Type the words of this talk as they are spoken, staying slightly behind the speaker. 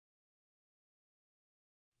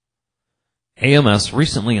AMS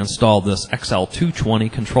recently installed this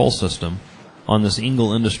XL220 control system on this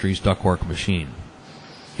Engel Industries ductwork machine.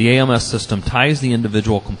 The AMS system ties the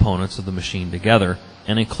individual components of the machine together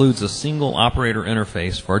and includes a single operator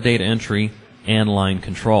interface for data entry and line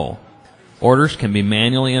control. Orders can be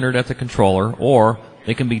manually entered at the controller, or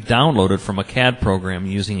they can be downloaded from a CAD program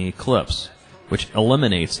using Eclipse, which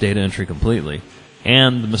eliminates data entry completely,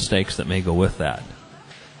 and the mistakes that may go with that.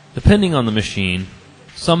 Depending on the machine,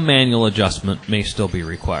 some manual adjustment may still be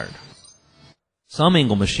required. Some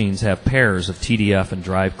Engel machines have pairs of TDF and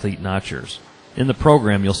drive cleat notchers. In the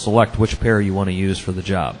program, you'll select which pair you want to use for the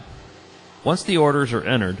job. Once the orders are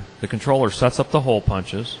entered, the controller sets up the hole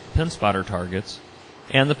punches, pin spotter targets,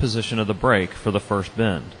 and the position of the brake for the first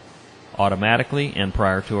bend, automatically and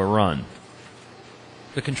prior to a run.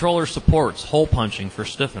 The controller supports hole punching for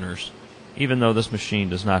stiffeners, even though this machine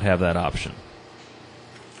does not have that option.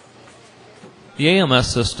 The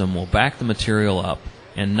AMS system will back the material up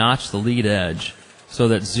and notch the lead edge so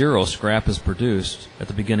that zero scrap is produced at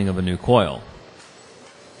the beginning of a new coil.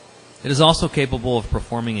 It is also capable of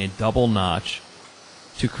performing a double notch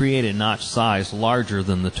to create a notch size larger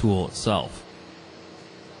than the tool itself.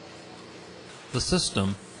 The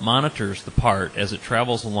system monitors the part as it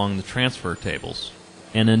travels along the transfer tables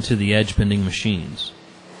and into the edge bending machines.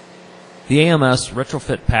 The AMS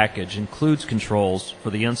retrofit package includes controls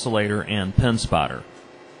for the insulator and pin spotter.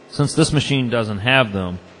 Since this machine doesn't have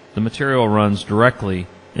them, the material runs directly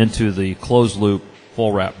into the closed loop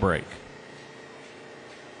full wrap brake.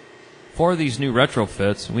 For these new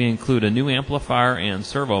retrofits, we include a new amplifier and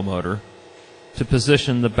servo motor to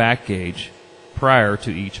position the back gauge prior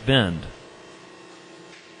to each bend.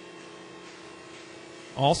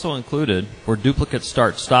 Also included were duplicate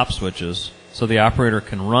start-stop switches, so the operator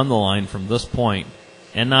can run the line from this point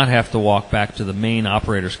and not have to walk back to the main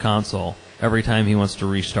operator's console every time he wants to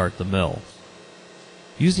restart the mill.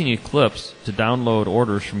 Using Eclipse to download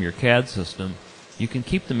orders from your CAD system, you can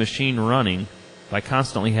keep the machine running by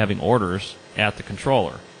constantly having orders at the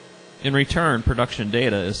controller. In return, production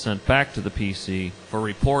data is sent back to the PC for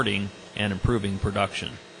reporting and improving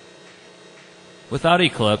production. Without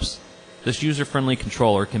Eclipse, this user-friendly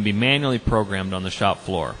controller can be manually programmed on the shop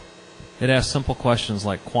floor. It asks simple questions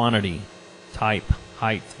like quantity, type,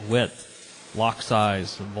 height, width, lock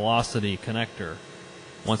size, velocity, connector.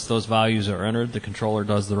 Once those values are entered, the controller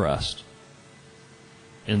does the rest.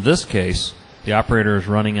 In this case, the operator is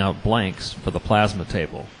running out blanks for the plasma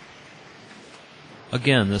table.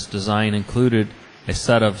 Again, this design included a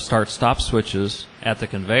set of start-stop switches at the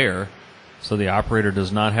conveyor, so the operator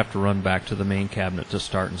does not have to run back to the main cabinet to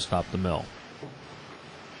start and stop the mill.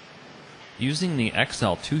 Using the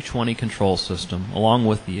XL220 control system, along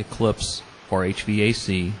with the Eclipse for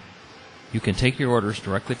HVAC, you can take your orders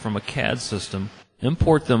directly from a CAD system,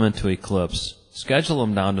 import them into Eclipse, schedule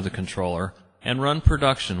them down to the controller, and run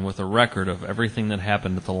production with a record of everything that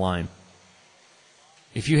happened at the line.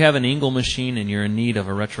 If you have an Engel machine and you're in need of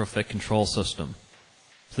a retrofit control system,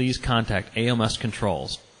 please contact AMS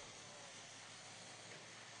Controls